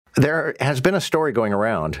There has been a story going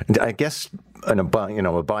around. I guess an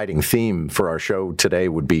abiding theme for our show today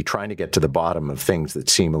would be trying to get to the bottom of things that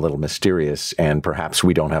seem a little mysterious, and perhaps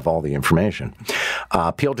we don't have all the information.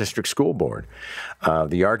 Peel District School Board.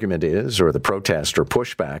 The argument is, or the protest or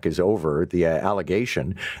pushback is over the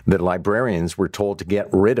allegation that librarians were told to get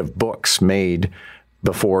rid of books made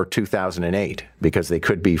before 2008 because they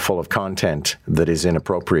could be full of content that is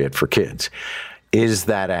inappropriate for kids. Is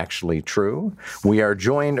that actually true? We are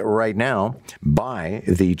joined right now by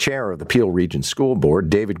the chair of the Peel Region School Board,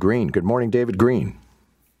 David Green. Good morning, David Green.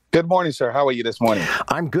 Good morning, sir. How are you this morning?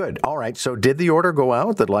 I'm good. All right. So did the order go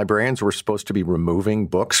out that librarians were supposed to be removing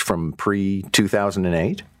books from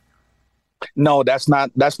pre-2008? No, that's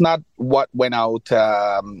not what went out.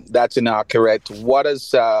 That's inaccurate. What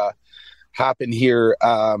has happened here?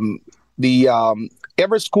 Every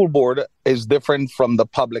school board is different from the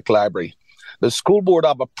public library. The school board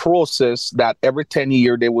have a process that every 10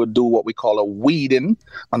 years they will do what we call a weeding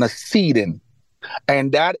and a seeding.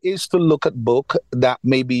 And that is to look at books that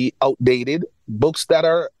may be outdated, books that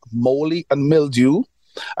are moldy and mildew,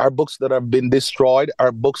 are books that have been destroyed,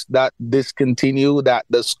 are books that discontinue, that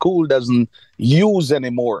the school doesn't use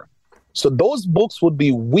anymore. So those books would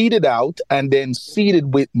be weeded out and then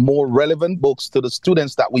seeded with more relevant books to the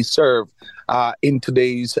students that we serve in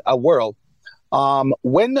today's world.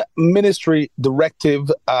 When ministry directive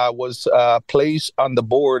was placed on the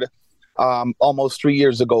board almost 3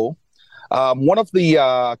 years ago, one of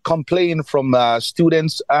the complaints from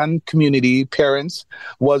students and community parents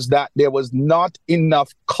was that there was not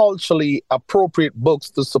enough culturally appropriate books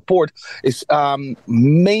to support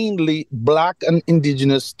mainly Black and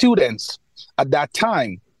Indigenous students at that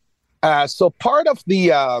time. So part of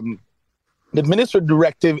the minister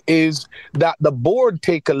directive is that the board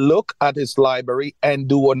take a look at its library and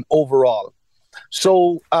do an overall.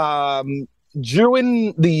 So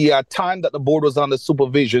during the time that the board was under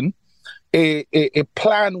supervision, a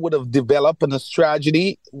plan would have developed and a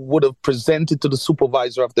strategy would have presented to the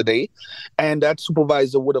supervisor of the day, and that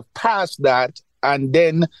supervisor would have passed that, and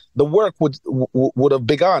then the work would have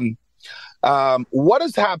begun. What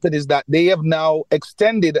has happened is that they have now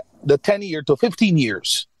extended the 10-year to 15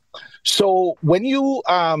 years. So when you,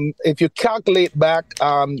 if you calculate back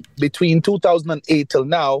between 2008 till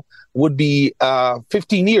now, would be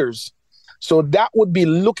 15 years. So that would be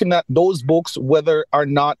looking at those books, whether or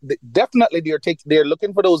not definitely they're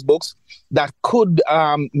looking for those books that could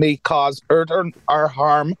may cause hurt or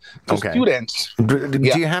harm to students. Do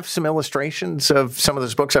you have some illustrations of some of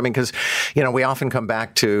those books? I mean, because we often come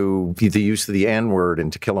back to the use of the N-word in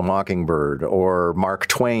To Kill a Mockingbird, or Mark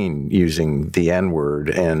Twain using the N-word,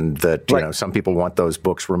 and that some people want those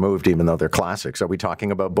books removed even though they're classics. Are we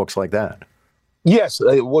talking about books like that? Yes,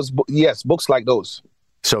 it was. Yes, books like those.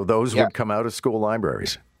 So those would come out of school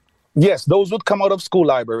libraries? Yes, those would come out of school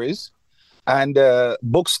libraries. And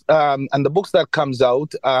books, and the books that comes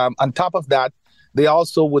out, on top of that, they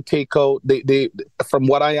also would take out, they from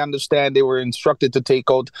what I understand, they were instructed to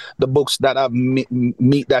take out the books that have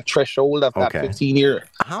meet that threshold of that 15-year.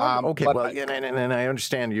 And I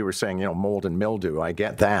understand you were saying, mold and mildew. I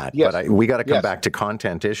get that. Yes. But we got to come back to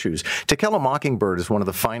content issues. To Kill a Mockingbird is one of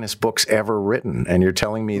the finest books ever written. And you're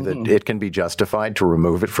telling me that it can be justified to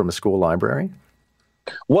remove it from a school library?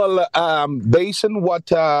 Well, based on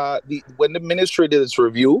what when the ministry did its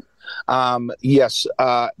review, yes,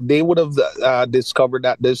 they would have discovered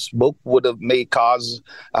that this book would have may cause,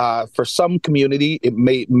 for some community, it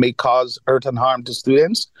may cause hurt and harm to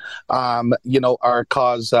students, or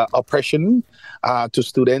cause oppression to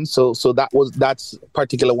students. So that's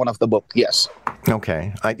particular one of the book. Yes.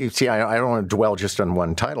 Okay. I don't want to dwell just on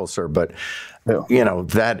one title, sir, but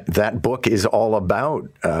that book is all about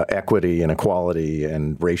equity and equality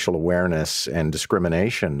and racial awareness and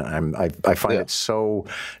discrimination. I find it so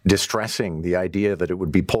distressing, the idea that it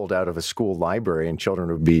would be pulled out of a school library and children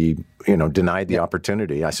would be, denied the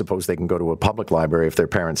opportunity. I suppose they can go to a public library if their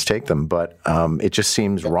parents take them, but it just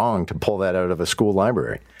seems wrong to pull that out of a school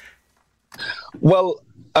library. Well,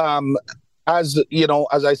 as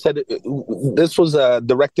I said, this was a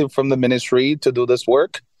directive from the ministry to do this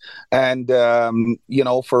work. And,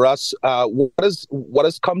 for us, what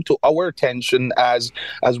has come to our attention as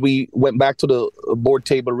we went back to the board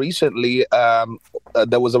table recently,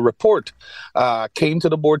 there was a report came to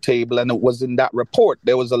the board table, and it was in that report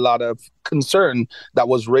there was a lot of concern that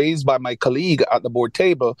was raised by my colleague at the board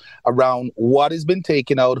table around what has been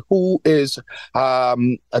taken out, who is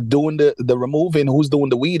doing the removing, who's doing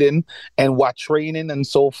the weeding, and what training and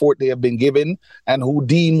so forth they have been given, and who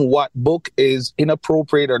deem what book is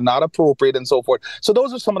inappropriate or not appropriate and so forth. So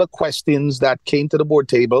those are some of the questions that came to the board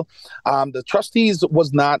table. The trustees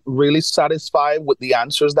was not really satisfied with the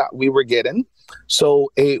answers that we were getting. So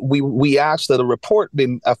we asked that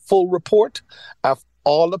a full report of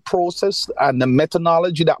all the process and the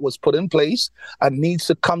methodology that was put in place and needs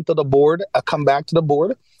to come to the board, come back to the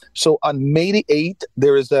board. So on May the 8th,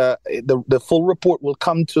 there is the full report will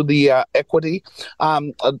come to the equity,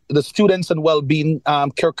 the students and well-being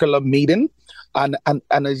curriculum meeting. And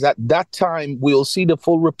is at that time, we'll see the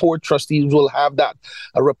full report. Trustees will have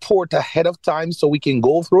a report ahead of time so we can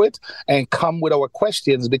go through it and come with our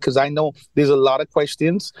questions, because I know there's a lot of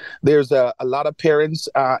questions. There's a lot of parents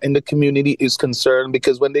in the community is concerned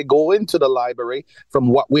because when they go into the library, from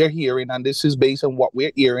what we're hearing, and this is based on what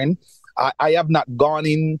we're hearing, I have not gone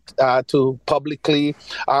in to publicly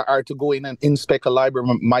or to go in and inspect a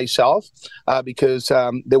library myself because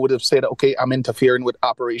they would have said, okay, I'm interfering with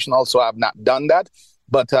operational, so I have not done that.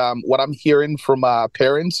 But what I'm hearing from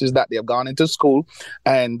parents is that they have gone into school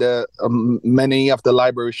and many of the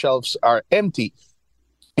library shelves are empty.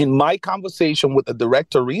 In my conversation with the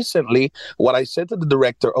director recently, what I said to the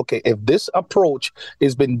director, okay, if this approach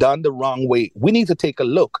has been done the wrong way, we need to take a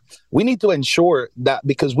look. We need to ensure that,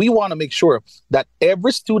 because we want to make sure that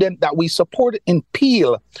every student that we support in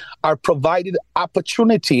Peel are provided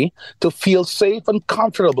opportunity to feel safe and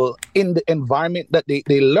comfortable in the environment that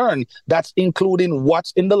they learn. That's including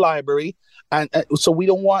what's in the library. And so we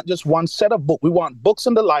don't want just one set of books. We want books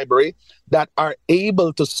in the library that are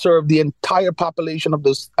able to serve the entire population of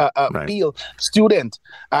this Peel student.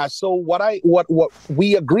 So what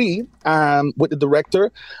we agree with the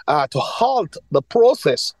director to halt the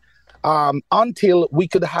process until we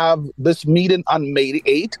could have this meeting on May the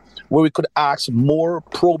 8th, where we could ask more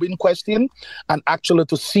probing questions and actually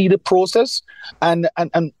to see the process. And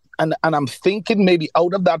I'm thinking maybe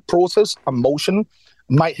out of that process, a motion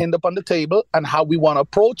might end up on the table and how we want to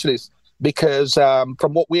approach this. Because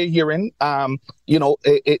from what we're hearing,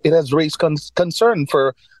 it has raised concern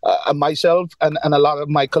for myself and a lot of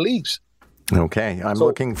my colleagues. Okay. I'm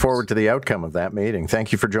looking forward to the outcome of that meeting.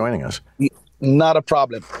 Thank you for joining us. Not a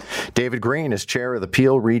problem. David Green is chair of the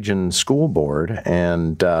Peel Region School Board,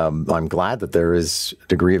 and I'm glad that there is a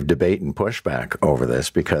degree of debate and pushback over this,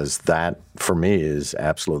 because that, for me, is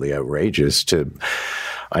absolutely outrageous.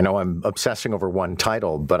 I know I'm obsessing over one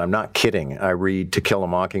title, but I'm not kidding. I read To Kill a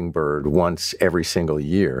Mockingbird once every single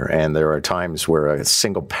year, and there are times where a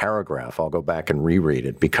single paragraph, I'll go back and reread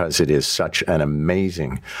it because it is such an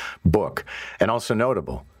amazing book, and also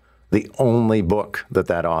notable. The only book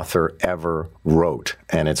that author ever wrote,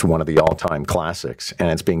 and it's one of the all-time classics, and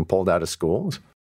it's being pulled out of schools.